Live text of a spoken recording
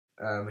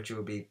which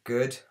will be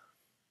good.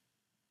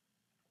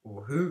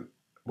 Who?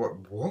 What?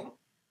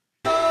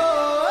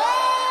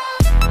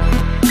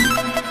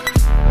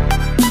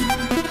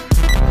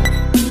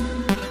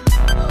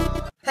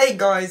 Hey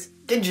guys,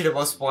 Genji the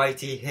Boss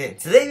Whitey here.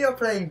 Today we are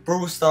playing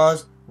Brawl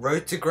Stars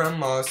Road to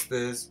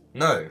Grandmasters.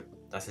 No,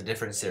 that's a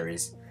different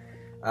series.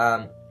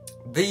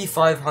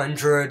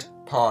 V500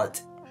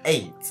 Part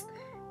 8.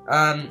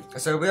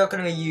 So we are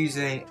going to be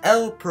using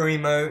El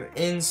Primo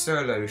in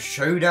solo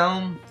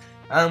showdown.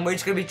 We're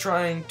just going to be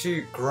trying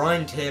to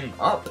grind him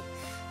up,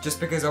 just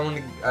because I want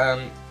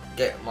to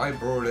get my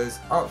brawlers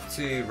up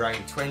to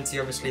rank 20.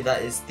 Obviously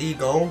that is the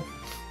goal,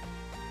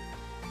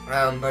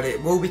 but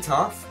it will be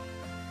tough.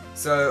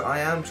 So I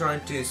am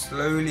trying to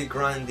slowly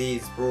grind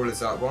these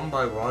brawlers up one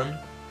by one.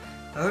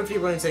 Hopefully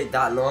it won't take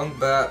that long,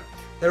 but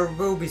there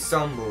will be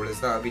some brawlers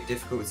that will be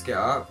difficult to get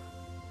up.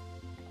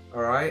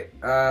 Alright,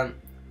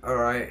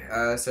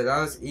 so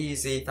that was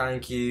easy,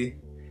 thank you.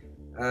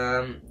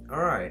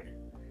 Alright.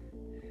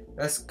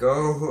 Let's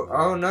go.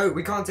 Oh no,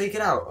 we can't take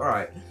it out.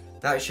 Alright,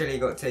 that Shelly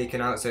got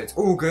taken out, so it's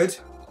all good.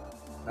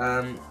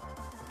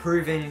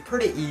 Proving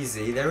pretty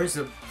easy. There's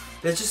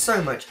just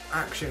so much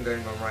action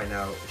going on right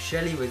now.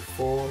 Shelly with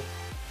 4.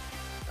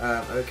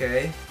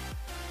 Okay.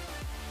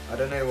 I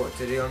don't know what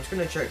to do. I'm just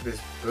gonna check this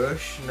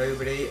bush.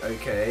 Nobody.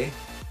 Okay.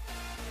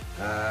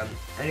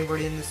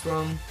 Anybody in this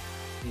one?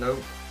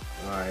 Nope.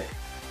 Alright.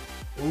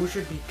 All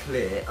should be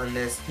clear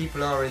unless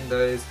people are in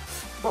those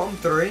bottom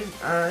 3,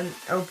 and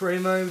El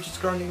Primo just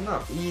grinding them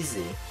up.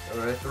 Easy.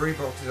 Alright, 3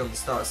 boxes on the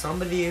start.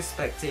 Somebody is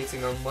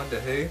spectating on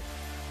Wonder Who.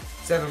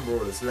 7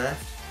 brawlers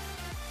left.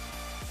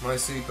 My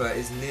super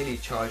is nearly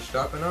charged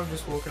up, and I'm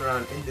just walking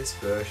around in this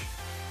bush,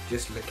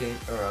 just looking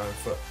around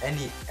for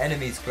any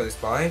enemies close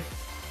by.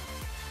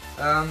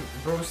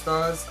 Brawl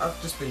Stars, I've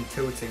just been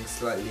tilting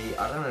slightly.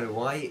 I don't know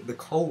why. The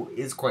Colt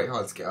is quite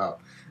hard to get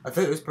up. I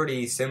thought it was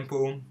pretty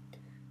simple.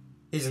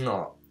 He's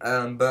not.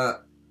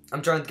 But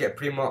I'm trying to get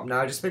Primo up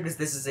now, just because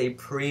this is a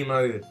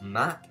Primo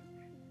map.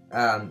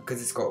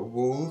 Because it's got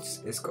walls.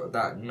 It's got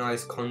that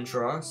nice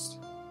contrast.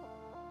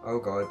 Oh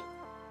god.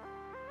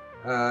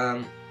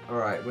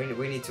 Alright,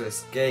 we need to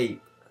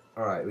escape.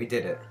 Alright, we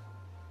did it.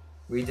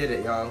 We did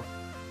it, y'all.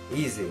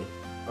 Easy.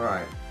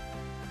 Alright.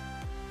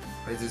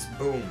 There's this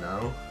bull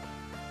now.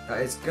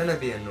 That is gonna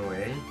be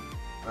annoying.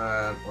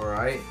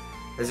 Alright.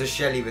 There's a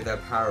Shelly with her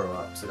power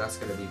up, so that's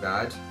gonna be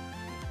bad.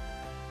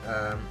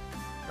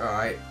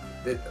 Alright.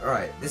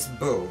 Alright, this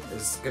bull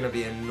is gonna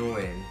be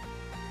annoying.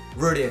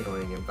 Really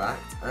annoying, in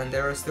fact. And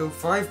there are still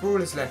 5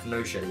 brawlers left.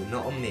 No Shelly,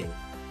 not on me.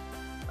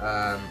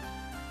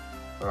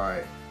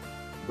 Alright.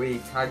 We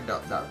tagged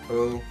up that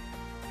bull.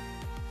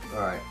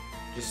 Alright,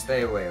 just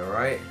stay away,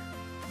 alright?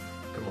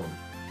 Come on.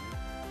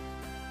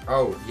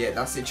 Oh, yeah,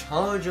 that's it.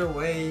 Charge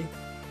away.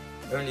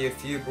 Only a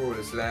few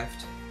brawlers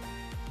left.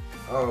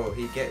 Oh,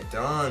 he get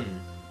done.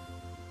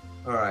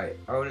 Alright,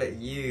 I'll let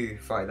you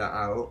fight that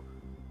out.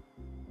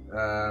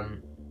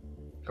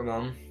 Come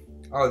on.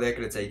 Oh, they're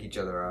gonna take each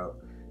other out.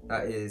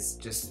 That is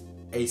just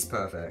ace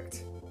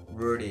perfect.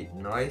 Really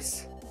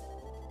nice.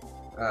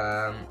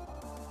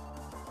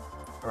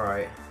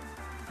 Alright.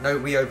 No,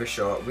 we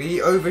overshot.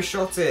 We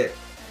overshot it.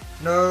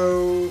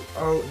 No.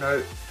 Oh,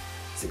 no.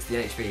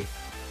 16 HP.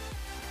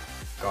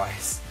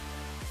 Guys.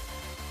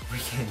 We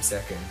came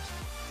second.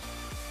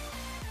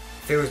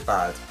 Feels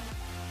bad.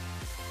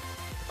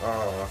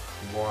 Oh,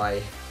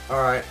 why?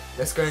 Alright,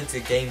 let's go into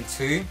game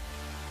 2.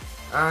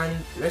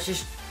 And let's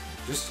just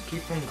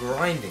keep on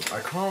grinding.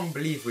 I can't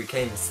believe we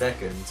came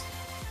second.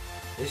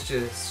 It's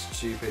just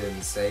stupid and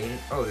insane.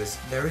 Oh,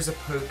 there is a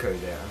Poco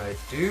there. And I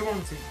do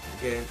want to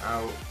get him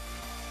out.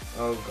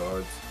 Oh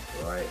god,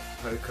 right,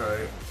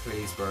 Poco,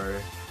 please bro.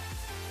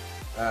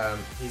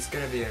 He's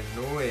gonna be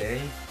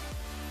annoying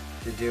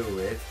to deal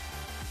with.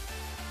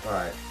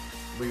 Alright,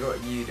 we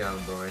got you down,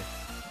 boy.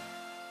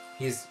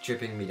 He's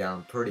chipping me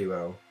down pretty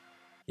well.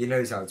 He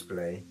knows how to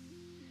play.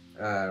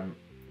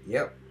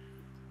 Yep,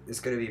 it's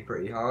gonna be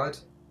pretty hard.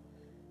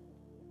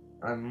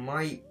 I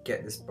might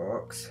get this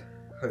box,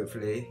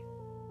 hopefully.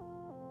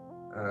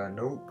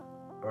 Nope.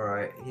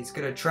 Alright, he's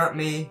gonna trap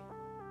me.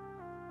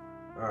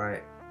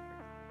 Alright.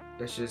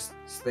 Let's just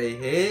stay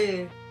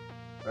here.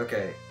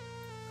 Okay.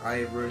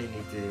 I really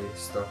need to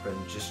stop and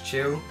just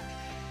chill.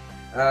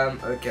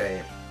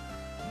 Okay.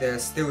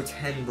 There's still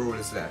 10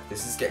 brawlers left.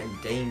 This is getting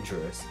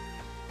dangerous.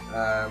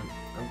 I'm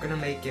gonna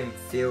make him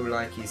feel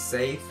like he's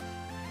safe.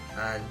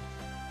 And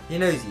he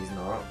knows he's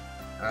not.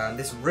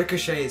 This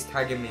Ricochet is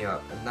tagging me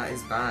up, and that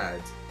is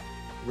bad.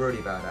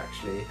 Really bad,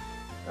 actually.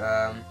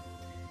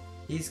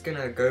 He's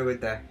gonna go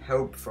with the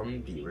help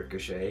from the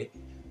Ricochet.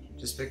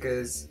 Just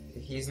because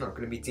he's not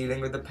going to be dealing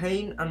with the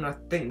pain, and I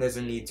think there's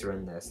a Nita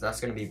in there, so that's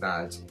going to be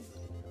bad.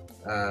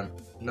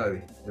 No,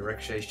 the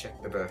Ricochet's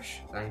checked the bush.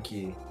 Thank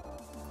you.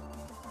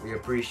 We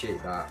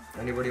appreciate that.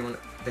 Anybody want...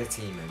 They're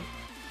teaming.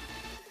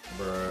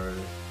 Bro.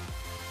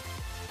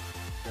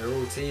 They're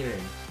all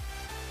teaming.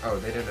 Oh,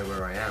 they don't know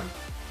where I am.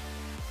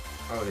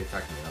 Oh, they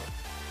tagged me out.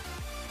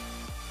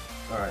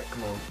 Alright,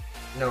 come on.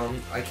 No,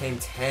 I came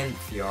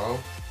 10th,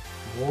 y'all.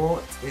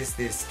 What is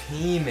this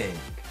teaming?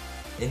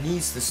 It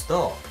needs to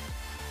stop.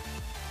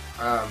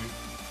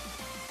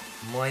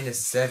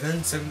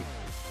 -7, so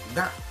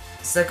that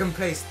second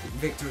place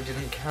victory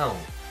didn't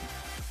count.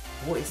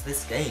 What is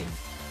this game?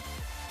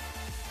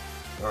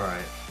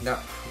 Alright,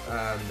 that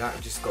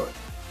just got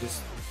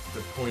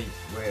the point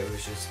where it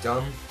was just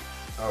done.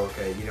 Oh,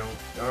 okay, you don't.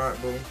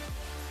 Alright, Bull.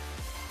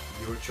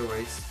 Your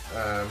choice.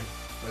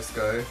 Let's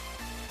go.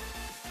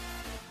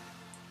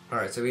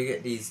 Alright, so we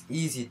get these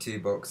easy 2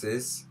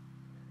 boxes,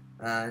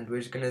 and we're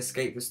just gonna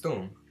escape the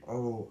storm.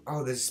 Oh,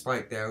 there's a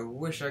spike there. I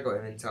wish I got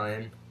him in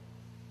time.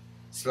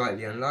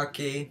 Slightly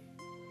unlucky.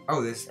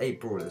 Oh, there's 8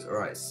 brawlers.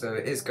 Alright, so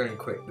it is going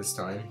quick this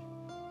time.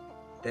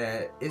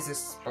 There is a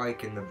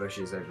spike in the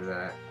bushes over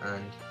there,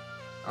 and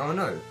oh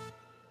no,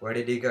 where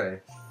did he go?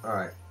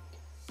 Alright,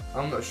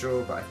 I'm not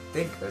sure, but I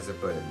think there's a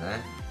bull in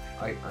there.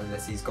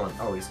 Unless he's gone.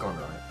 Oh, he's gone,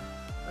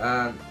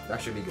 right.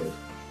 That should be good.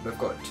 We've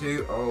got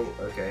 2. Oh,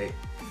 okay.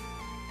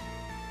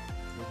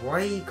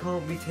 Why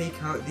can't we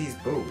take out these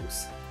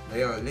bulls?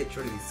 They are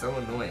literally so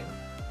annoying.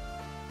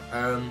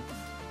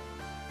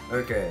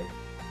 Okay.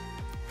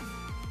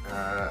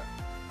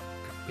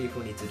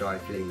 People need to die,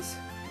 please.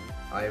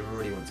 I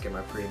really want to get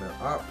my primo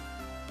up.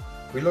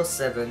 We lost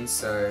 7,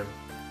 so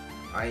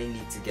I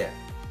need to get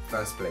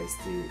first place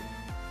to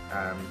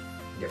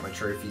get my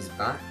trophies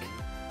back.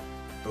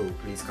 Bull,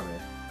 please come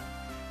here.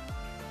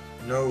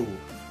 No.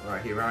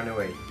 Alright, he ran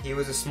away. He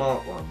was a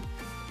smart one.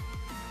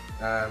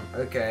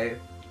 Okay.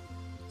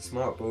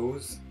 Smart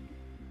bulls.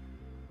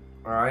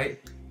 Alright.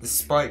 The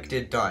spike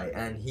did die,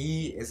 and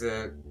he is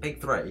a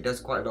big threat. He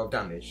does quite a lot of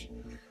damage.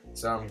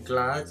 So I'm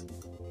glad.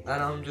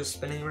 And I'm just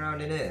spinning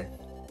around in here.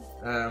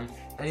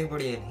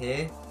 Anybody in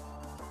here?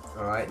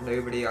 Alright,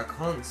 nobody. I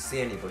can't see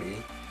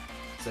anybody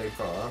so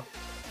far.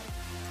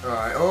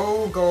 Alright,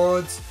 oh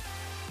god.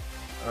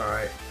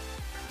 Alright.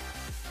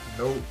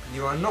 Nope,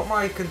 you are not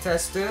my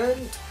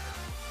contestant.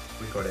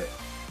 We got it.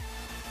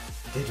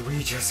 Did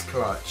we just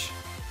clutch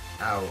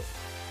out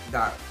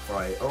that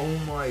fight? Oh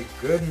my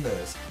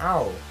goodness.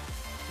 How?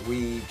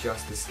 We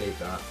just escaped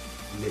that.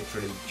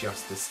 Literally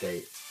just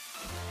escaped.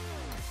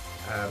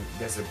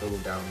 There's a bull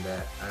down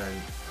there,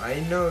 and I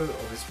know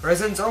of his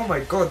presence. Oh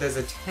my god, there's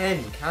a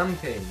 10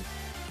 camping.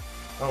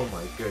 Oh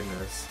my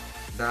goodness.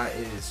 That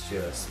is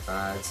just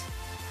bad.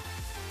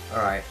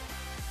 Alright.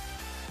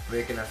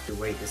 We're gonna have to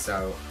wait this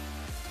out.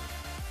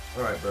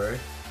 Alright, bro.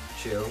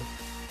 Chill.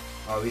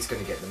 Oh, he's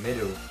gonna get the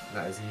middle.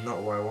 That is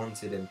not what I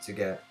wanted him to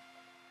get.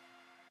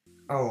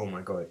 Oh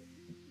my god.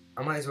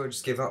 I might as well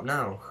just give up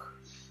now.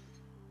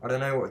 I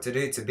don't know what to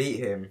do to beat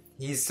him.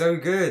 He's so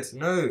good.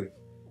 No.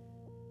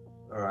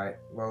 Alright,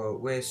 well,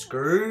 we're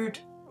screwed.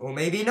 Or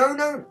maybe,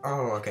 no.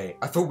 Oh, okay.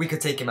 I thought we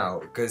could take him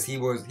out, because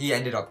he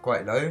ended up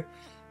quite low.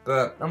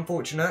 But,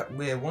 unfortunate,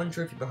 we're 1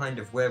 trophy behind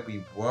of where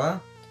we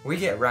were. We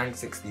get rank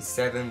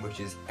 67, which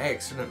is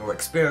excellent, or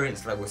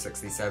experience level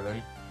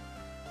 67.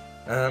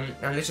 And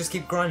let's just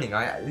keep grinding.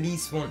 I at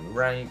least want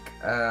rank,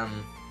 I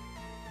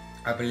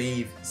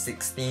believe,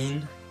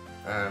 16.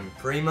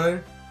 Primo.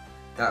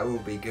 That will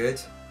be good.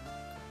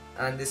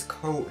 And this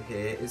Colt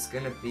here is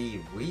going to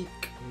be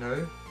weak.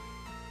 No.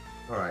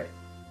 Alright,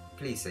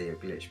 please say a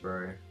glitch,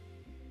 bro.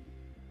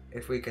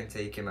 If we can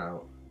take him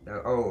out.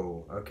 No,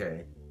 oh,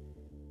 okay.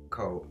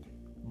 Colt.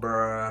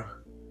 Bruh.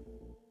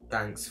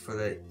 Thanks for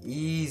the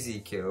easy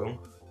kill.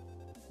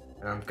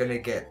 And I'm gonna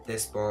get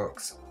this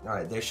box.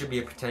 Alright, there should be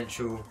a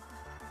potential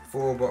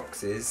 4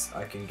 boxes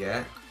I can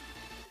get.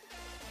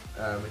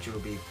 Which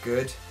will be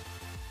good.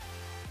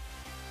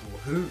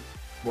 Who?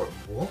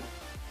 What?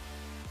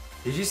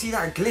 Did you see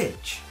that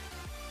glitch?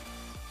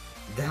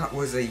 That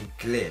was a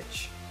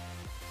glitch.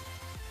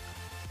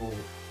 Oh,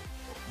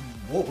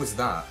 what was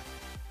that?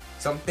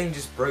 Something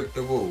just broke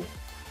the wall.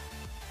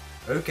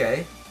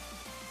 Okay.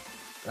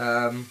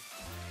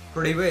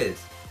 Pretty weird.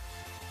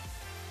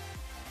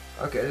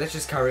 Okay, let's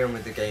just carry on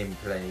with the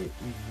gameplay.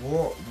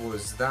 What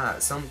was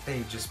that?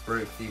 Something just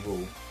broke the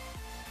wall.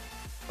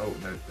 Oh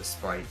no, the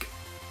spike.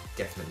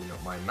 Definitely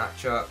not my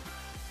matchup.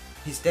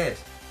 He's dead.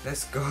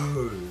 Let's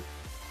go.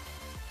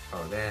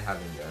 Oh, they're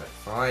having a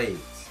fight.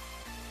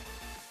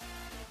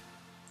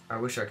 I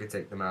wish I could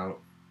take them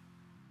out.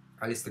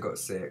 At least I got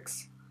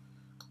 6.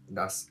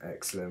 That's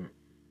excellent.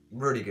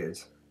 Really good.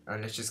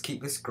 And let's just keep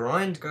this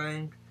grind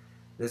going.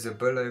 There's a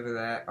bull over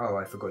there. Oh,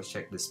 I forgot to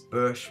check this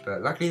bush.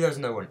 But luckily there's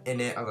no one in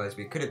it. Otherwise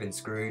we could have been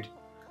screwed.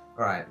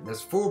 Alright,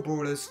 there's 4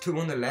 brawlers. 2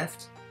 on the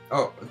left.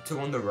 Oh, 2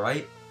 on the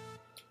right.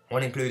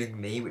 1 including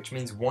me. Which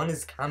means 1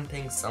 is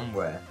camping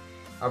somewhere.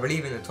 I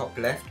believe in the top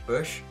left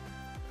bush.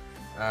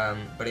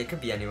 But it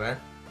could be anywhere.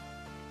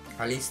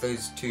 At least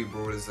those 2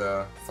 brawlers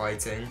are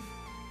fighting.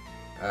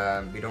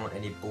 We don't want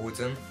any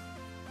boredom.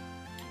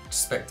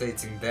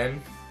 Spectating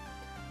them.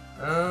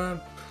 I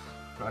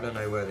don't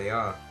know where they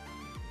are.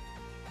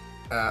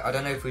 I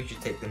don't know if we should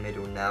take the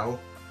middle now.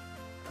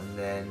 And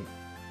then,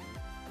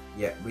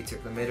 yeah, we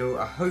took the middle.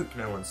 I hope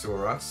no one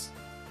saw us.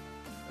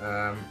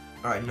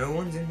 Alright, no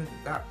one's in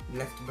that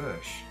left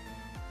bush.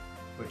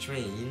 Which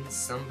means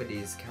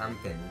somebody's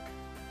camping.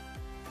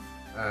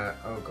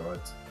 Oh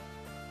god.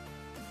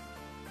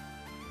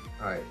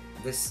 Alright,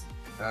 this,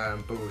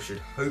 Bull should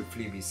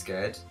hopefully be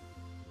scared.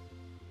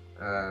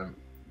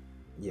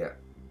 Yeah,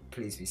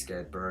 please be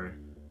scared, bro.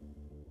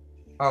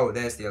 Oh,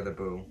 there's the other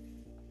bull.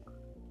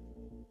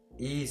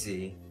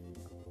 Easy.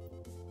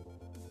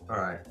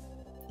 Alright,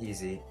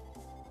 easy.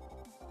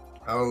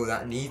 Oh,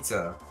 that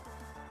Nita.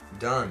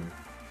 Done.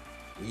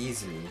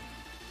 Easily.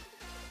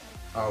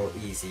 Oh,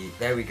 easy.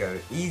 There we go.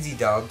 Easy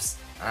dubs.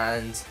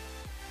 And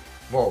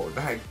whoa,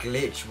 that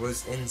glitch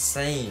was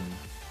insane.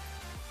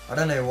 I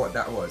don't know what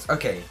that was.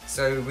 Okay,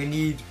 so we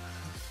need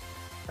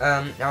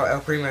our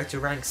El Primo to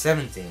rank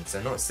 17,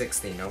 so not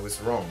 16. I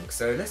was wrong.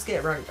 So let's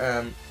get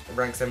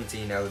rank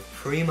 17 El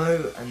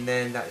Primo, and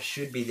then that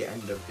should be the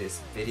end of this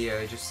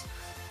video. Just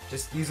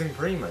using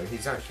Primo.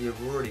 He's actually a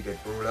really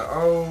good brawler.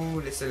 Oh,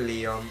 it's a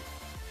Leon.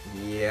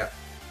 Yeah.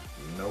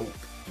 Nope.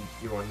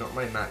 You are not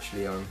my match,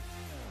 Leon.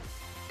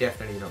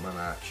 Definitely not my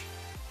match.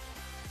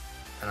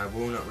 And I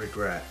will not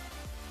regret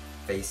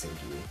facing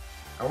you.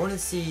 I want to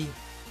see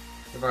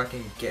if I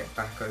can get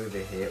back over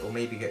here, or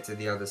maybe get to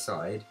the other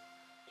side.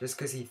 Just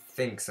because he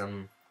thinks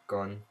I'm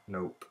gone.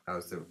 Nope. That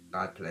was a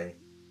bad play.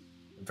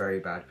 Very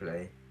bad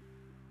play.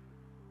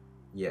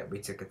 Yeah, we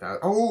took 1,000.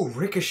 Oh,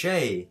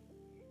 Ricochet!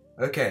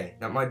 Okay,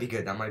 that might be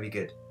good. That might be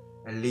good.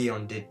 And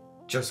Leon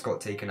just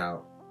got taken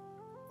out.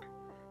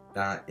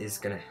 That is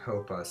going to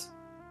help us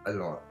a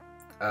lot.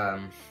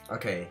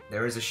 Okay,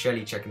 there is a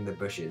Shelly checking the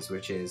bushes,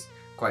 which is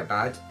quite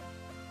bad.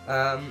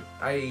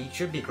 I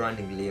should be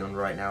grinding Leon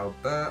right now,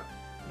 but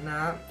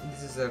nah,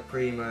 this is a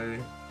Primo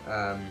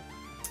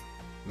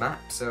map,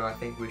 so I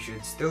think we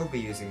should still be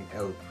using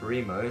El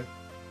Primo.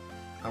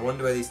 I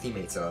wonder where these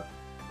teammates are.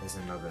 There's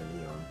another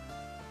Leon.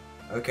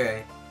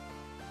 Okay,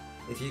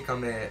 if you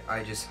come here,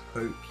 I just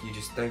hope you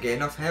just don't get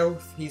enough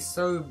health. He's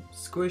so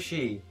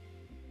squishy.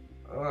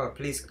 Oh,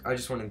 please, I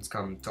just want him to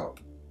come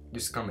top.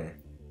 Just come here.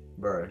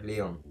 Bro,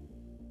 Leon.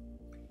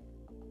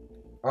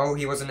 Oh,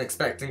 he wasn't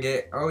expecting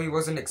it. Oh, he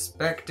wasn't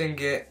expecting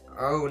it.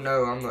 Oh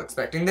no, I'm not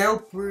expecting. El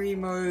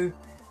Primo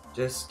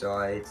just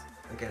died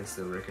against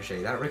the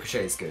Ricochet. That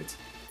Ricochet is good.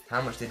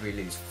 How much did we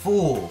lose?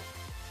 4!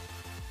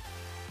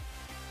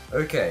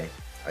 Okay,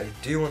 I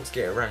do want to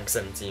get a rank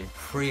 17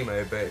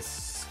 Primo, but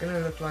it's gonna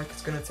look like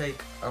it's gonna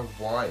take a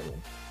while.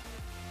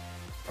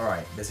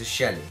 Alright, there's a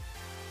Shelly,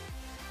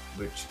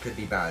 which could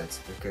be bad,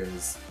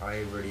 because I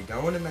really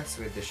don't want to mess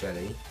with the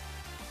Shelly.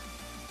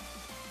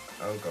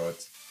 Oh god.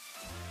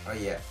 Oh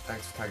yeah,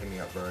 thanks for tagging me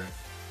up, bro.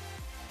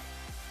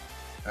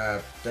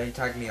 Don't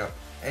tag me up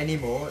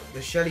anymore.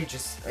 The Shelly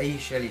just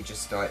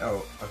died.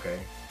 Oh, okay.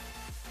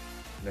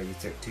 No, you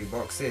took 2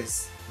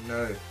 boxes.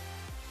 No.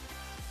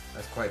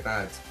 That's quite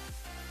bad.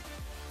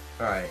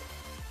 Alright.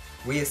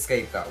 We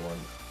escaped that one.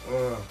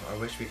 Oh, I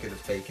wish we could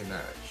have taken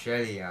that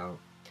Shelly out.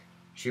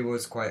 She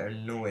was quite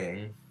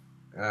annoying.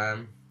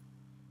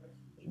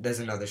 There's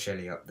another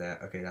Shelly up there.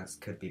 Okay, that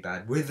could be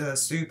bad. With a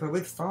super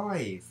with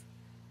 5.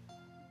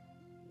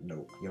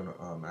 Nope, you're not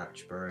our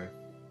match, bro.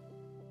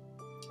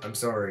 I'm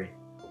sorry.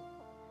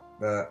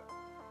 But,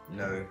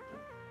 no.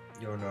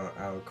 You're not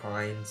our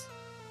kind.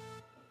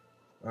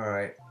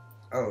 Alright.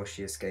 Oh,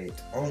 she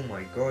escaped. Oh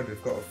my god,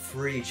 we've got a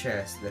free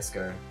chest. Let's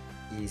go.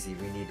 Easy,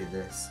 we needed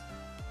this.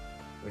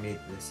 We need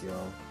this,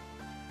 y'all.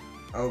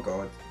 Oh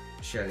god.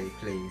 Shelly,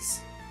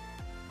 please.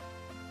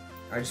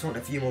 I just want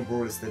a few more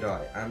brawlers to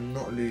die. I'm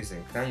not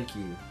losing. Thank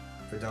you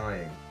for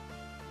dying.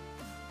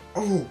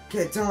 Oh,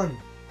 get done!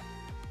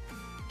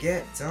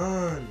 Get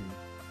done!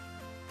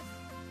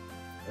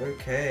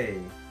 Okay.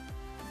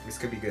 This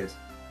could be good.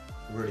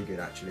 Really good,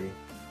 actually.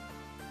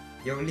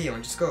 Yo,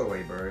 Leon, just go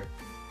away, bro.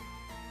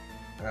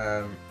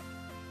 I'm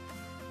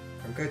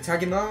gonna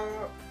tag him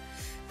out.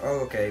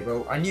 Oh, okay.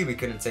 Well, I knew we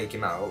couldn't take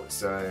him out,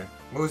 so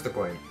what was the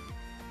point?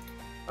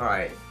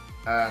 Alright.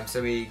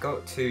 So we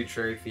got 2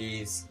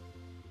 trophies.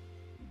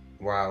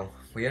 Wow.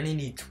 We only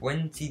need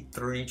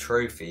 23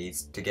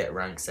 trophies to get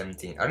rank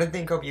 17. I don't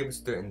think I'll be able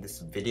to do it in this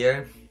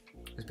video.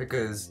 It's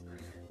because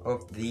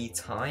of the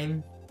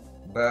time.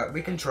 But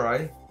we can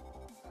try.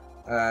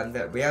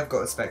 That we have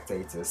got a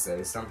spectator,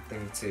 so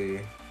something to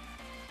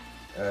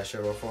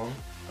show off on.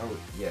 Oh,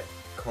 yeah.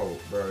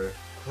 Colt, bro.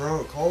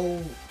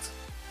 Colt!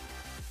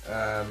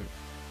 Alright.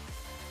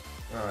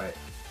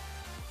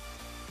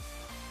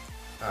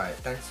 Alright,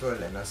 thanks for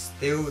letting us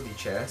steal the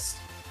chest.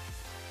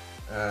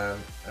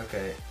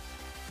 Okay.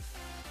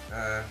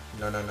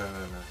 No.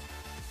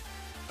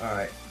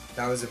 Alright,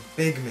 that was a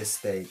big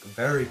mistake,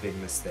 very big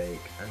mistake,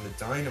 and the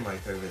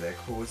dynamite over there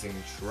causing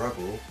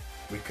trouble.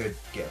 We could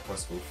get a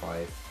possible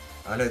 5.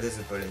 I know there's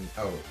a bull in,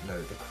 oh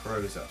no, the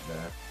crow's up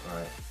there.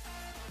 Alright.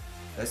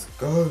 Let's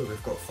go,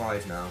 we've got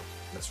 5 now.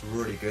 That's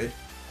really good.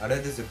 I know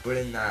there's a bull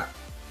in that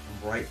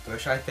right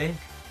bush, I think.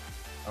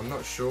 I'm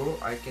not sure,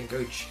 I can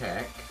go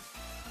check.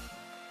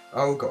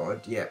 Oh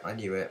god, yeah, I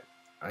knew it.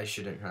 I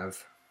shouldn't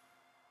have.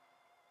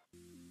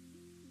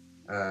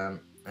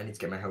 I need to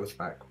get my health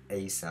back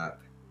ASAP.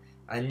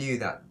 I knew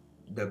that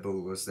the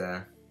bull was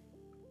there.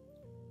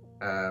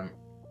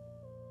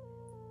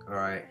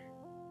 Alright.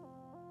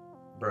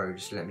 Bro,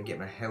 just let me get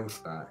my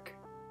health back.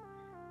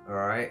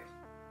 Alright.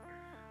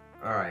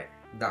 Alright.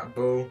 That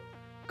bull.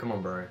 Come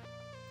on, bro.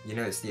 You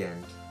know it's the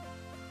end.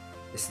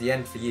 It's the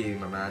end for you,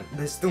 my man.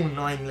 There's still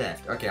 9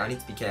 left. Okay, I need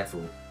to be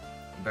careful.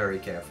 Very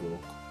careful.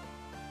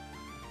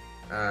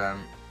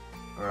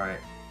 Alright.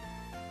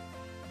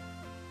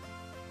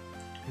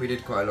 We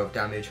did quite a lot of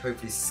damage,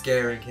 hopefully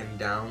scaring him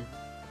down.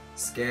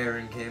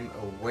 Scaring him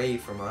away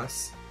from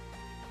us.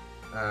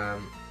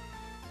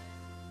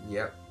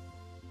 Yep.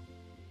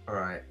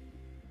 Alright.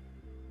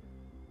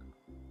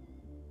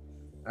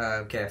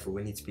 Careful,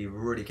 we need to be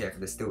really careful.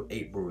 There's still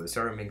 8 brawlers.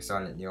 Sorry I'm being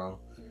silent, y'all.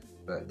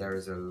 But there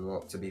is a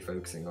lot to be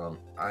focusing on.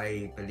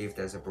 I believe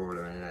there's a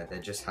brawler in there.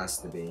 There just has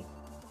to be.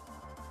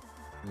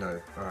 No.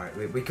 Alright,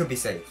 we could be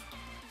safe.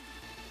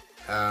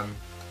 I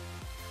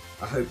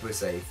hope we're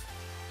safe.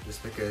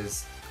 Just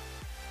because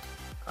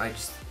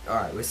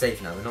alright, we're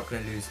safe now. We're not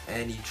going to lose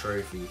any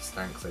trophies,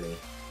 thankfully.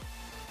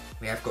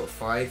 We have got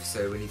 5,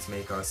 so we need to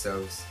make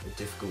ourselves a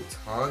difficult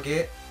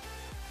target.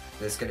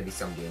 There's going to be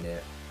somebody in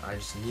it. I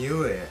just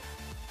knew it.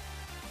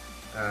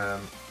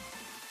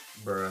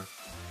 Bruh.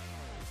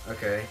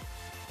 Okay.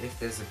 If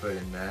there's a bull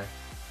in there,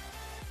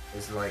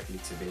 there's likely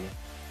to be.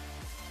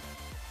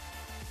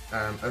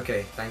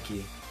 Okay, thank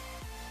you.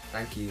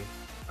 Thank you.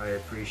 I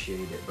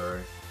appreciate it, bro.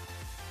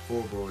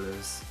 4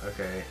 brawlers.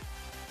 Okay.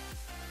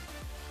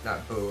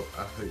 That bull,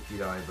 I hope you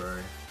die, bro.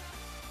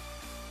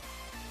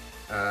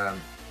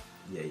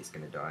 Yeah, he's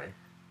gonna die.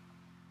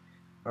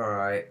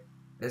 Alright.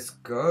 Let's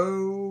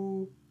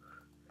go.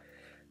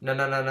 No.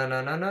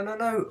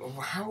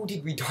 How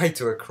did we die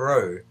to a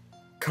crow?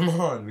 Come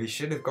on, we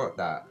should have got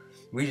that.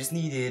 We just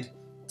needed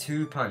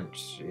 2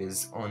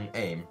 punches on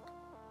aim.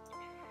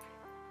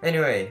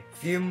 Anyway,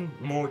 few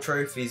more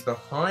trophies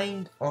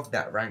behind of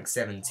that rank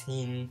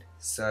 17.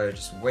 So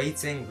just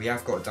waiting. We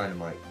have got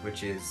dynamite,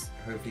 which is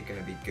hopefully going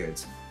to be good.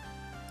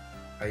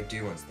 I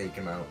do want to take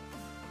him out.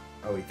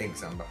 Oh, he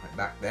thinks I'm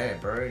back there,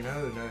 bro.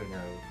 No.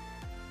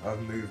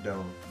 I've moved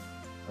on.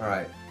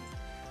 Alright.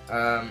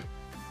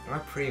 My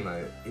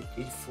Primo,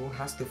 it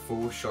has to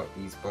full shot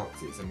these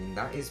boxes. I mean,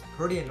 that is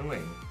pretty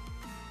annoying.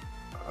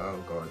 Oh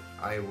god,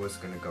 I was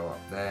gonna go up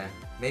there.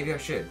 Maybe I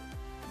should.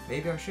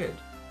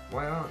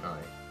 Why aren't I?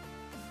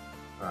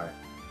 Alright.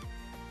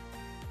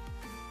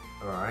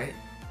 Alright.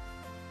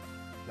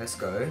 Let's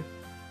go.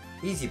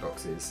 Easy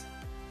boxes.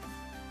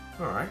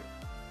 Alright.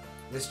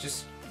 Let's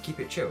just keep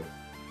it chill.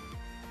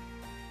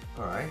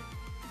 Alright.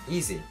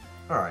 Easy.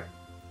 Alright.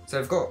 So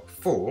I've got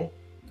 4.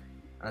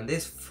 And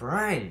this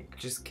Frank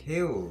just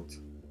killed.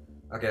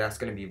 Okay, that's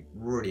going to be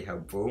really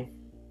helpful.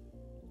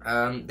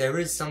 There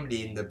is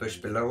somebody in the bush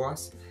below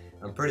us.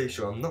 I'm pretty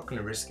sure. I'm not going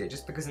to risk it.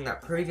 Just because in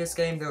that previous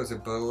game there was a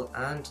bull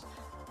and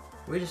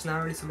we just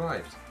narrowly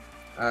survived.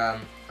 I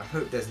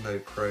hope there's no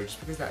crow.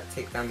 Just because that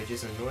tick damage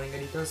is annoying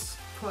and he does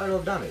quite a lot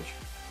of damage.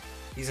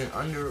 He's an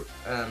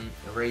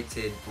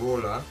underrated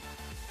brawler.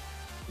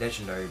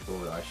 Legendary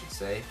brawler, I should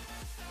say.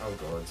 Oh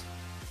god.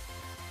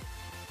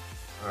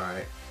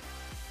 Alright.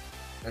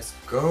 Let's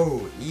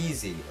go!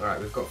 Easy! Alright,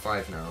 we've got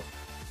 5 now.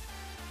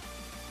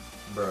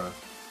 Bruh.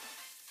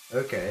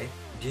 Okay.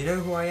 Do you know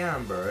who I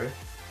am, bro?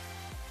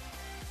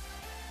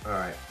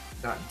 Alright.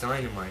 That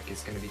dynamite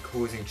is going to be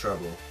causing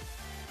trouble.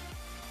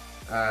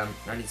 I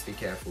need to be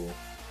careful.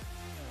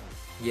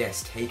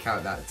 Yes, take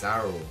out that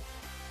Daryl.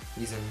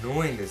 He's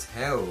annoying as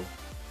hell.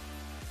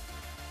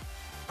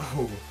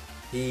 Oh,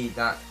 he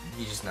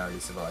just narrowly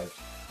survived.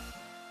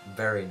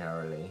 Very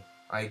narrowly.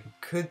 I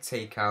could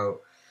take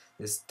out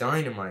this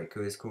dynamite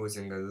who is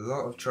causing a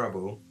lot of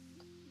trouble.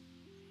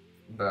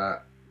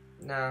 But,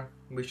 nah,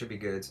 we should be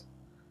good.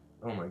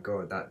 Oh my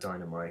god, that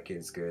dynamite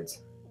is good.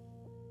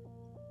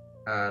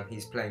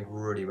 He's playing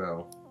really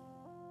well.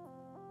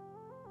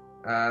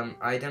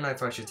 I don't know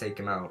if I should take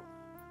him out.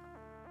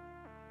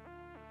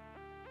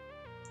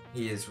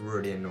 He is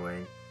really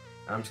annoying.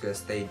 I'm just going to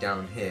stay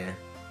down here,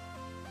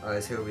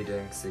 as he'll be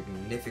doing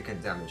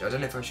significant damage. I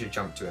don't know if I should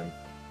jump to him.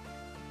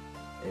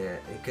 Yeah,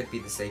 it could be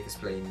the safest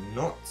play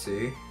not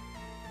to.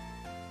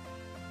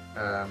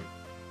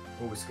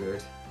 All's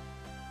good.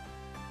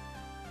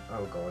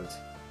 Oh god.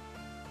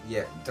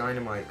 Yeah,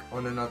 dynamite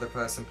on another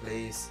person,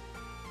 please.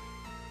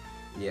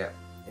 Yeah,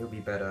 it'll be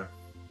better.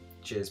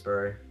 Cheers,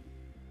 bro.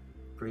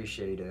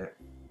 Appreciate it.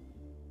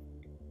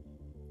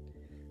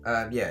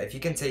 Yeah, if you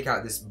can take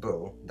out this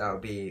bull, that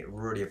would be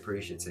really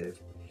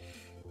appreciative.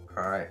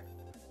 Alright.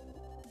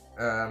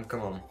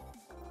 Come on.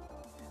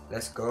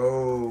 Let's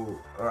go.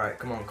 Alright,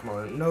 come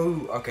on.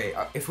 No, okay,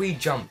 if we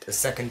jumped a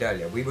second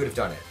earlier, we would have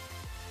done it.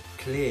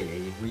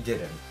 Clearly, we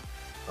didn't.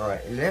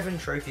 Alright, 11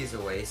 trophies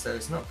away, so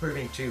it's not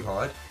proving too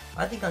hard.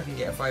 I think I can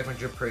get a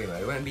 500 Primo.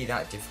 It won't be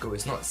that difficult.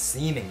 It's not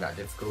seeming that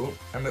difficult.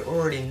 And we're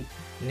already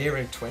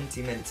nearing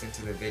 20 minutes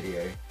into the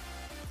video.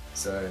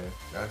 So,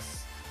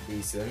 that's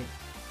decent.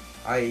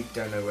 I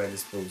don't know where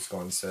this bull's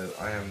gone, so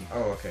I am...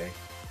 Oh, okay.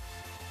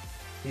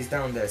 He's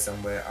down there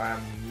somewhere. I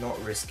am not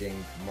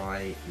risking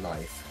my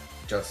life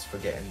just for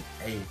getting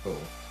a bull.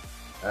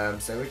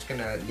 So we're just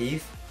gonna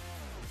leave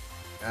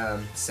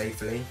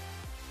safely.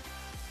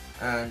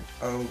 And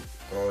oh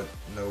god,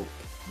 no.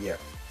 Yeah.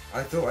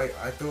 I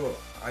thought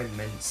I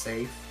meant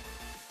safe.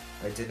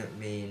 I didn't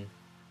mean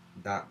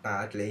that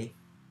badly.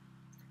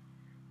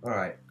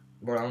 Alright,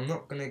 well, I'm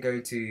not gonna go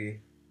to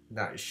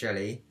that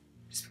Shelly,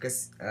 just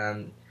because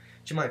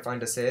she might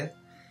find us here.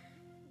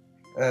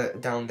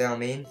 Down there, I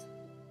mean.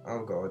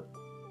 Oh god.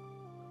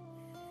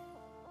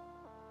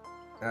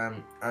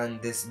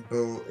 And this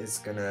bull is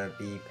gonna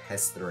be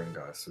pestering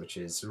us, which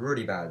is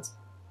really bad.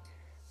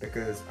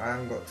 Because I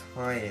haven't got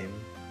time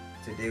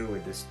to deal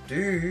with this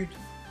dude.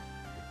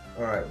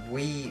 Alright,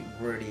 we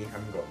really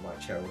haven't got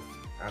much health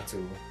at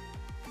all.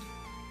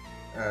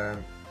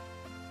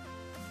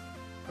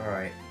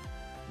 Alright,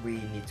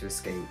 we need to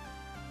escape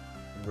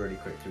really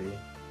quickly.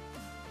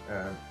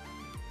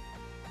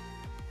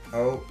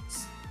 Oh,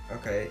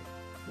 okay.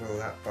 Well,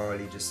 that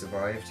barley just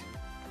survived.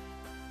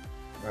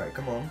 Right,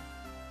 come on.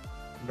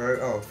 Bro,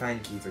 oh,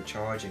 thank you for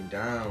charging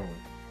down.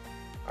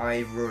 I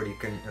really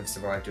couldn't have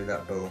survived with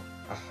that bull.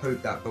 I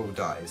hope that bull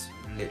dies,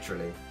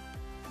 literally.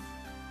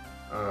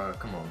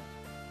 Come on.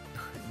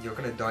 You're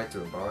gonna die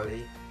to a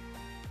barley?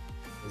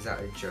 Is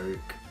that a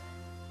joke?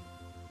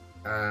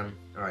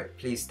 Alright,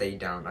 please stay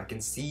down. I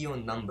can see your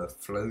number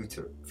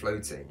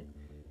floating.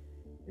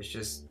 It's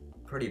just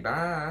pretty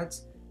bad.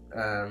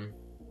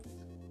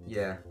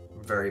 Yeah,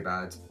 very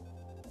bad.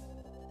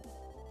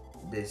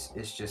 This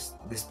is just,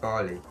 this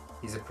barley.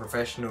 He's a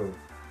professional.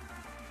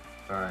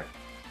 Alright.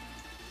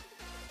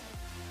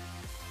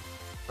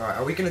 Alright,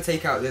 are we gonna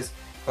take out this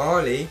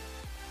barley?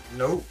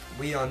 Nope,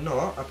 we are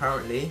not,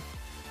 apparently.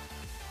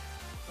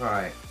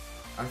 Alright.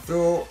 I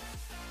thought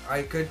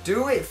I could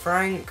do it,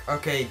 Frank.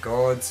 Okay,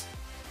 God.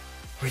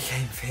 We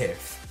came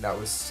 5th. That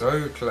was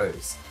so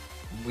close.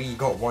 We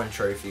got 1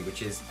 trophy,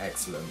 which is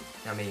excellent.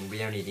 I mean,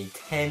 we only need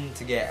 10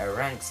 to get a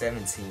rank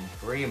 17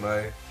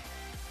 primo.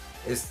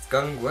 It's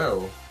going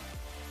well.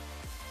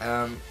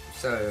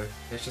 So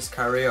let's just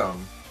carry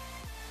on.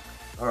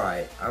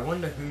 Alright, I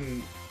wonder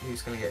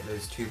who's gonna get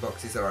those 2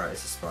 boxes. Alright,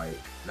 it's a Spike.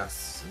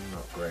 That's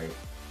not great.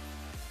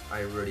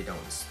 I really don't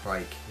want a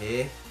Spike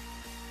here.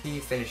 He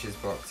finishes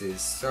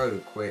boxes so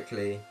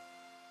quickly.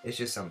 It's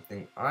just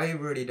something I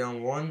really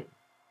don't want.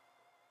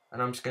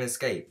 And I'm just gonna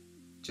escape.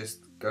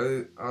 Just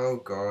go. Oh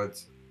god.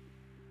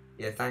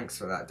 Yeah, thanks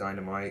for that,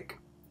 Dynamite.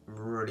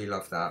 Really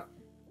love that.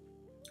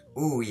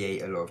 Ooh, he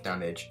ate a lot of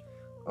damage.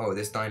 Oh,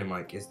 this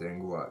Dynamite is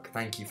doing work.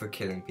 Thank you for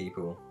killing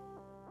people.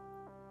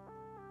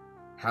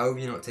 How have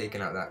you not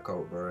taken out that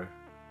Colt, bro?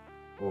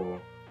 Or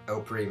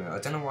El Primo. I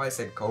don't know why I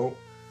said Colt.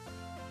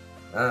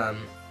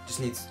 Just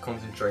need to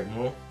concentrate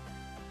more.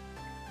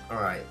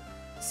 Alright,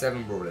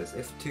 7 brawlers.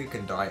 If 2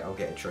 can die, I'll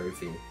get a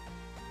trophy.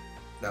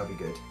 That'll be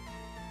good.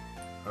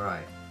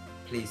 Alright,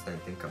 please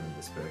don't think I'm in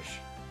this bush.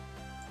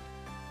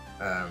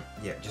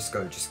 Yeah, just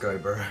go,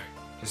 bro.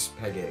 Just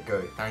peg it,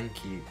 go.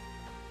 Thank you.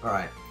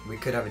 Alright, we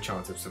could have a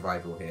chance of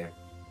survival here.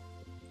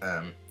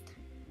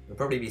 It'll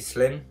probably be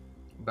slim,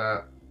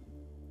 but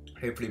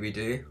hopefully we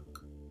do.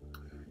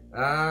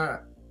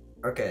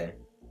 Okay.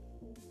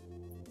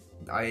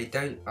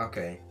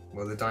 Okay,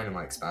 well the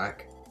Dynamite's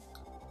back.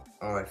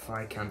 Oh, if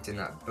I camped in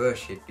that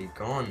bush, he'd be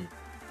gone.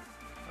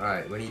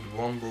 Alright, we need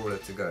 1 brawler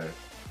to go.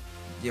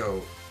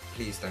 Yo,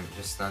 please don't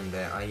just stand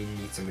there. I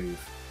need to move.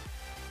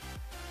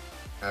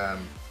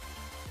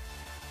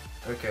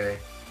 Okay.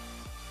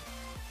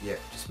 Yeah,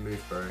 just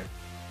move, bro.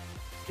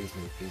 Please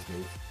move, please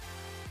move.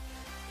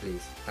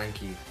 Please,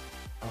 thank you.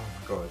 Oh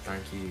my god,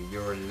 thank you.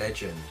 You're a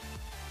legend.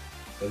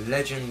 The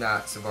legend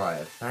that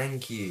survived.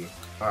 Thank you.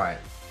 Alright.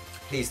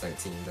 Please don't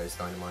team those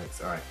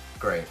Dynamites. Alright,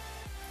 great.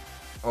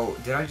 Oh,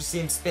 did I just see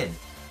him spin?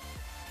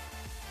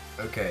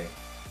 Okay.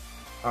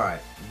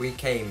 Alright, we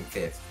came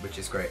 5th, which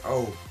is great.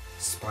 Oh,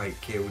 Spike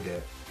killed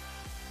it.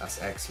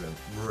 That's excellent.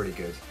 Really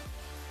good.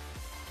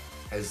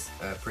 As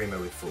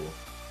Primo with 4.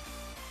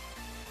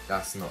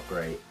 That's not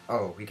great.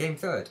 Oh, we came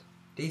 3rd.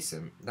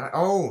 Decent.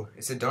 Oh,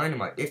 it's a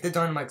Dynamite. If the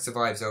Dynamite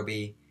survives, I'll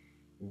be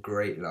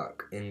great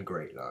luck. In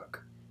great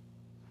luck.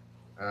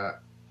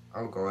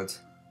 Oh god.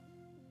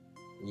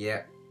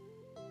 Yeah.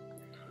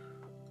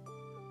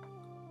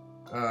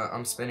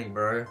 I'm spinning,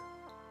 bro.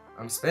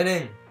 I'm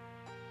spinning!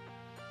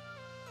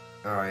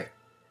 Alright.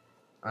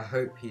 I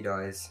hope he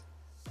dies.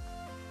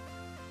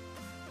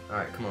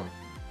 Alright, come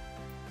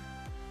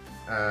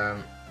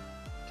on.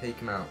 Take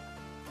him out.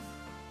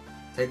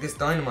 Take this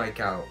Dynamite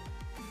out.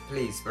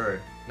 Please, bro.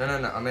 No,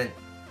 I meant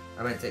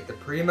take the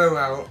Primo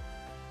out.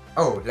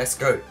 Oh, let's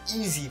go.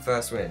 Easy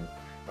first win.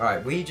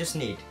 Alright, we just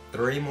need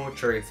 3 more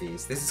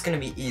trophies. This is going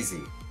to be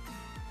easy.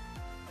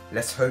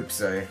 Let's hope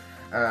so.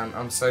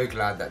 I'm so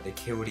glad that they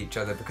killed each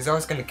other because I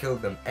was going to kill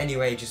them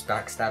anyway, just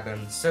backstab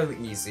them. So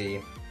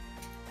easy.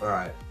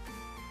 Alright.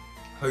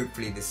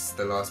 Hopefully this is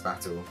the last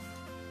battle.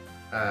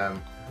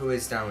 Who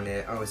is down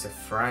here? Oh, it's a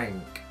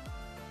Frank.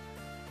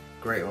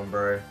 Great one,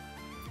 bro.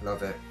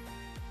 Love it.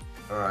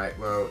 Alright,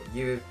 well,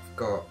 you've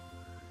got...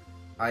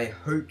 I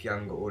hope you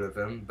haven't got all of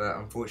them, but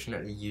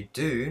unfortunately you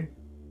do.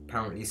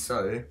 Apparently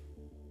so.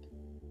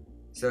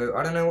 So,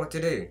 I don't know what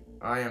to do.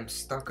 I am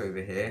stuck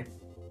over here.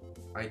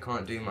 I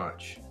can't do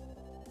much.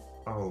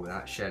 Oh,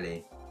 that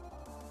Shelly.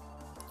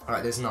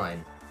 Alright, there's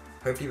 9.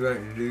 Hopefully we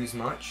won't lose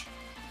much.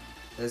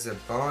 There's a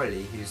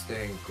Barley who's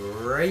doing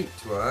great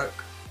work.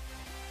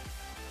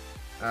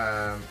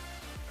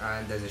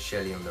 And there's a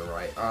Shelly on the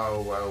right.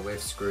 Oh well, we've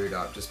screwed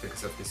up just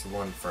because of this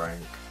one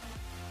Frank.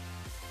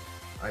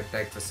 I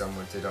beg for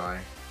someone to die.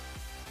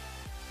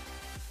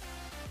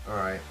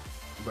 Alright,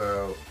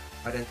 well,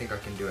 I don't think I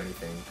can do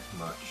anything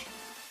much.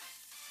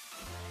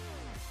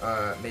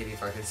 Maybe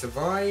if I can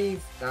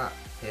survive that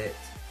hit,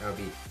 that'll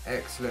be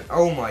excellent.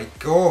 Oh my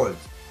god!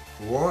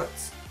 What?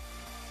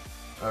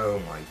 Oh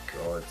my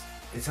god.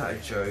 Is that a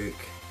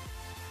joke?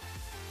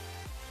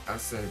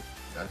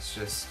 That's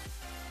just...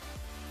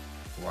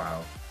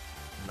 Wow.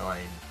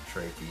 9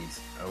 trophies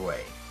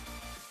away.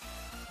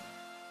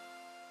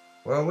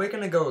 Well, we're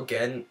gonna go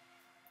again.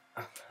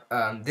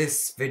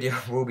 This video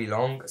will be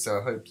long, so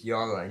I hope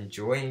y'all are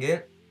enjoying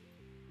it.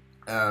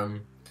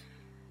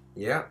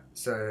 Yeah,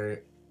 so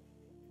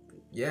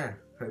yeah,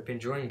 hope you're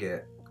enjoying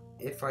it.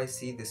 If I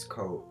see this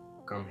Colt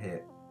come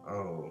here,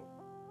 oh,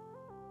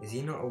 is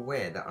he not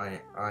aware that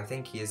I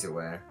think he is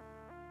aware.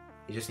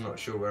 He's just not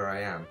sure where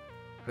I am.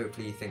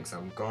 Hopefully he thinks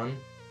I'm gone.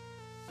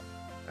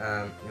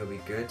 It'll be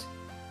good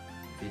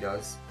if he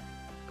does,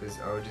 because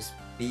I'll just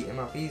beat him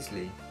up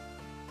easily.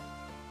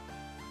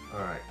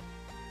 Alright.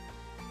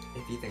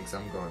 If he thinks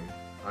I'm gone,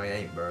 I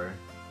ain't, bro.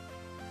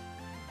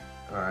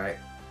 Alright.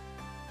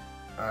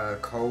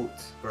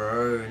 Colt,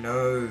 bro,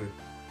 no.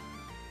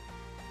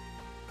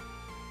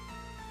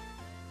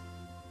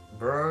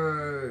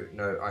 Bro,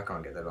 no, I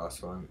can't get the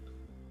last one.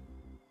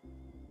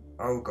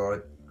 Oh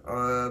god.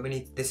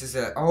 This is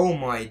a, oh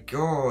my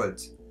god.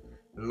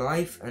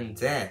 Life and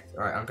death.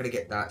 Alright, I'm gonna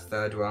get that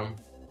third one.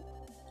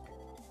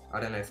 I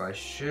don't know if I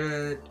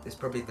should. It's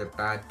probably the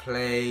bad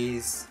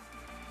plays.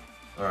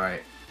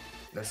 Alright,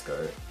 let's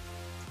go.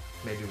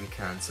 Maybe we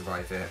can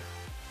survive it.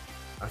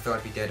 I thought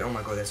I'd be dead. Oh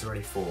my god, there's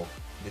already 4.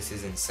 This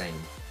is insane.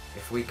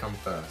 If we come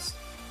first,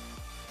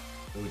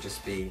 it would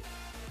just be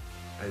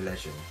a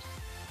legend.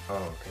 Oh,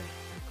 okay,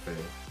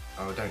 thankfully.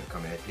 Oh, don't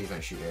come here. Please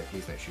don't shoot it.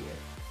 Please don't shoot it.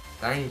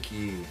 Thank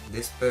you.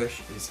 This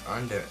bush is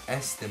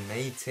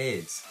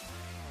underestimated.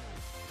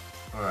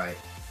 Alright,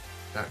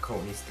 that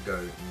Colt needs to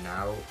go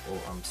now or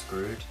I'm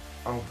screwed.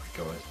 Oh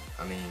my god.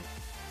 I mean,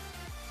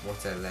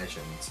 what a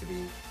legend to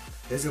be.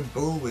 There's a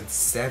bull with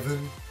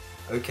 7.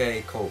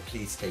 Okay, Colt,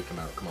 please take him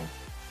out. Come on.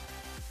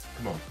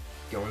 Come on.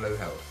 You're on low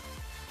health.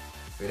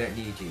 We don't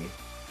need you.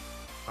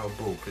 Oh,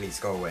 bull, please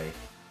go away.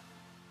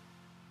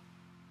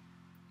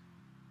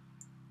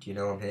 Do you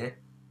know I'm here?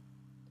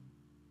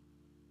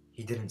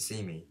 He didn't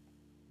see me.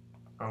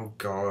 Oh,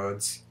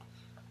 God.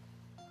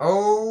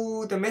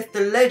 Oh, the myth,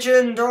 the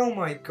legend. Oh,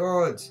 my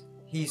God.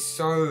 He's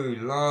so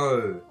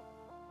low.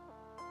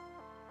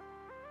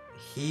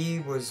 He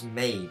was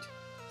made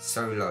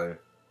so low.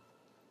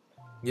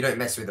 You don't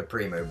mess with a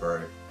primo,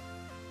 bro.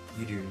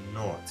 You do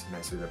not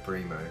mess with a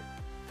primo.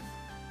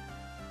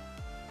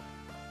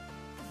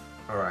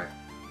 Alright.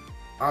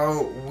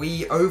 Oh,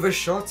 we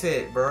overshot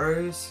it,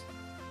 bros.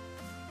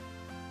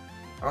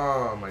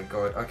 Oh my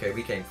god. Okay,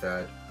 we came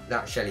third.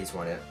 That Shelly's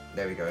won it.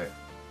 There we go.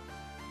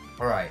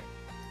 Alright,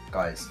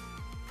 guys.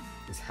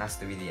 This has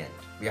to be the end.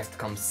 We have to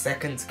come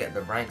second to get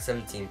the rank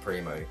 17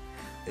 primo.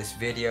 This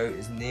video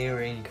is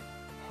nearing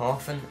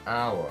half an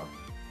hour.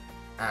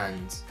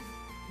 And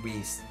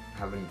we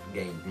haven't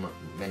gained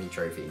many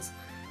trophies.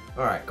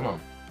 Alright, come on.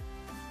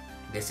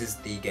 This is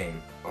the game.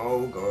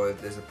 Oh god,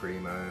 there's a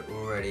primo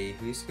already.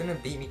 Who's gonna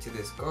beat me to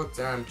this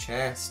goddamn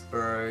chest,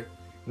 bro?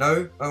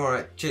 No?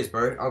 Alright, cheers,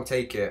 bro. I'll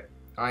take it.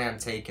 I am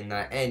taking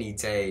that any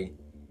day.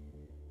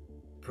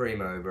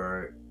 Primo,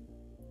 bro.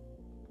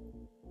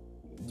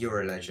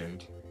 You're a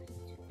legend.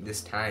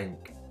 This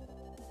tank.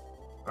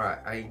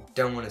 Alright, I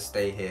don't want to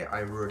stay here. I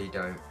really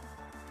don't.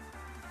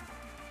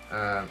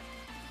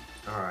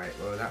 Alright,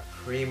 well that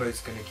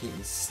primo's gonna keep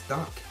me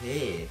stuck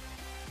here.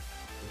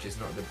 Which is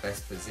not the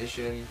best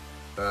position.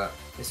 But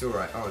it's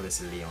alright. Oh,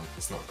 this is Leon.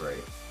 It's not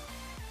great.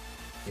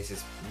 This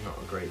is not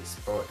a great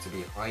spot to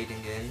be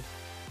hiding in.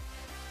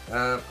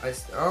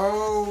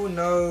 Oh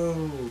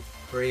no!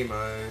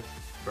 Primo.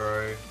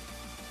 Bro.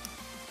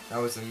 That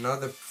was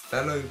another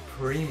fellow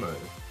primo.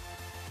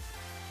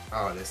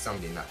 Oh, there's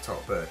somebody in that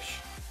top bush.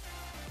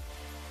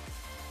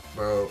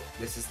 Well,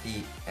 this is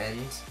the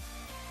end.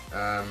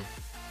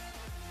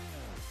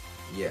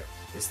 Yeah,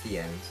 it's the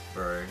end,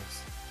 bros.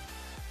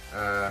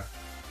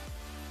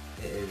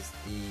 It is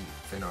the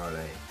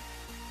finale.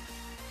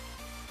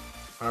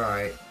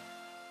 Alright.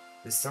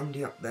 There's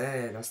somebody up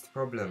there, that's the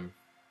problem.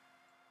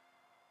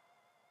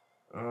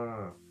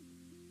 Oh.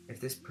 If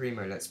this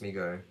primo lets me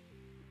go.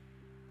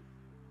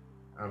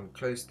 I'm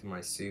close to my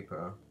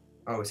super.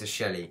 Oh, it's a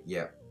Shelly,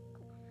 yep.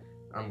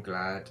 I'm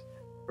glad.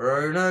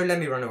 Bro, no, let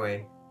me run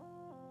away.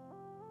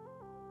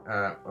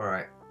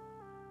 Alright.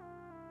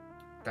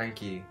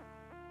 Thank you.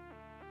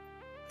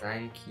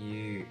 Thank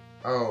you.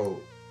 Oh,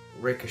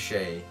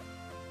 Ricochet.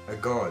 A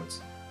god.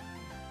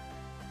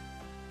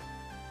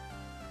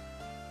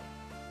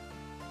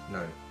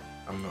 No,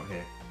 I'm not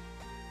here.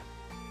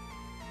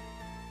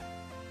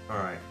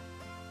 Alright.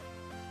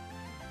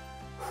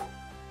 Oh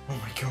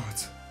my god.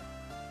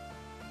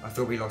 I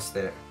thought we lost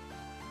it.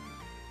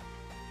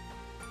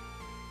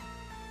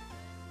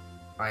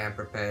 I am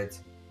prepared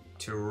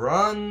to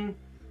run.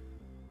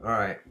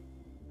 Alright.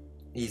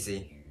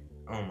 Easy.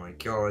 Oh my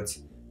god.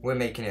 We're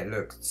making it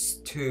look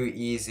too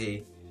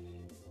easy.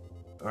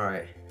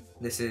 Alright.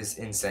 This is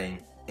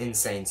insane.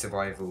 Insane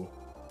survival.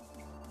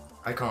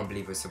 I can't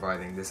believe we're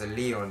surviving. There's a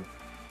Leon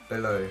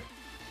below.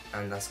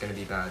 And that's going to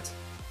be bad.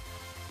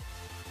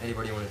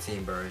 Anybody want a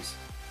team, bros?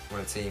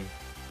 Want a team?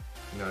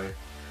 No.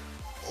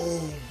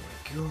 Oh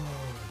my god.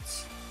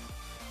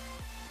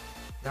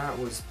 That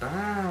was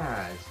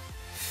bad.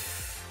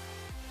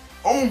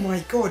 Oh my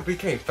god, we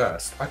came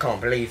first. I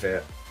can't believe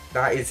it.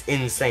 That is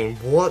insane.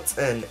 What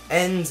an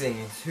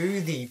ending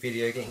to the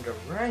video. Getting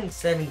a rank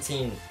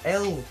 17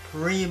 El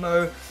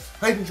Primo.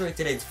 Hope you enjoyed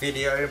today's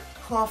video.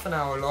 Half an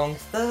hour long.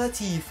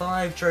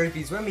 35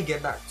 trophies when we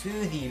get back to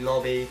the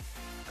lobby.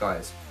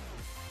 Guys,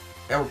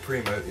 El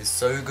Primo is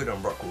so good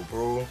on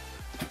Brawl.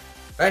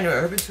 But anyway,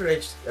 I hope you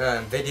enjoyed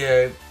today's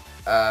video.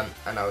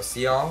 And I will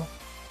see y'all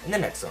in the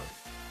next one.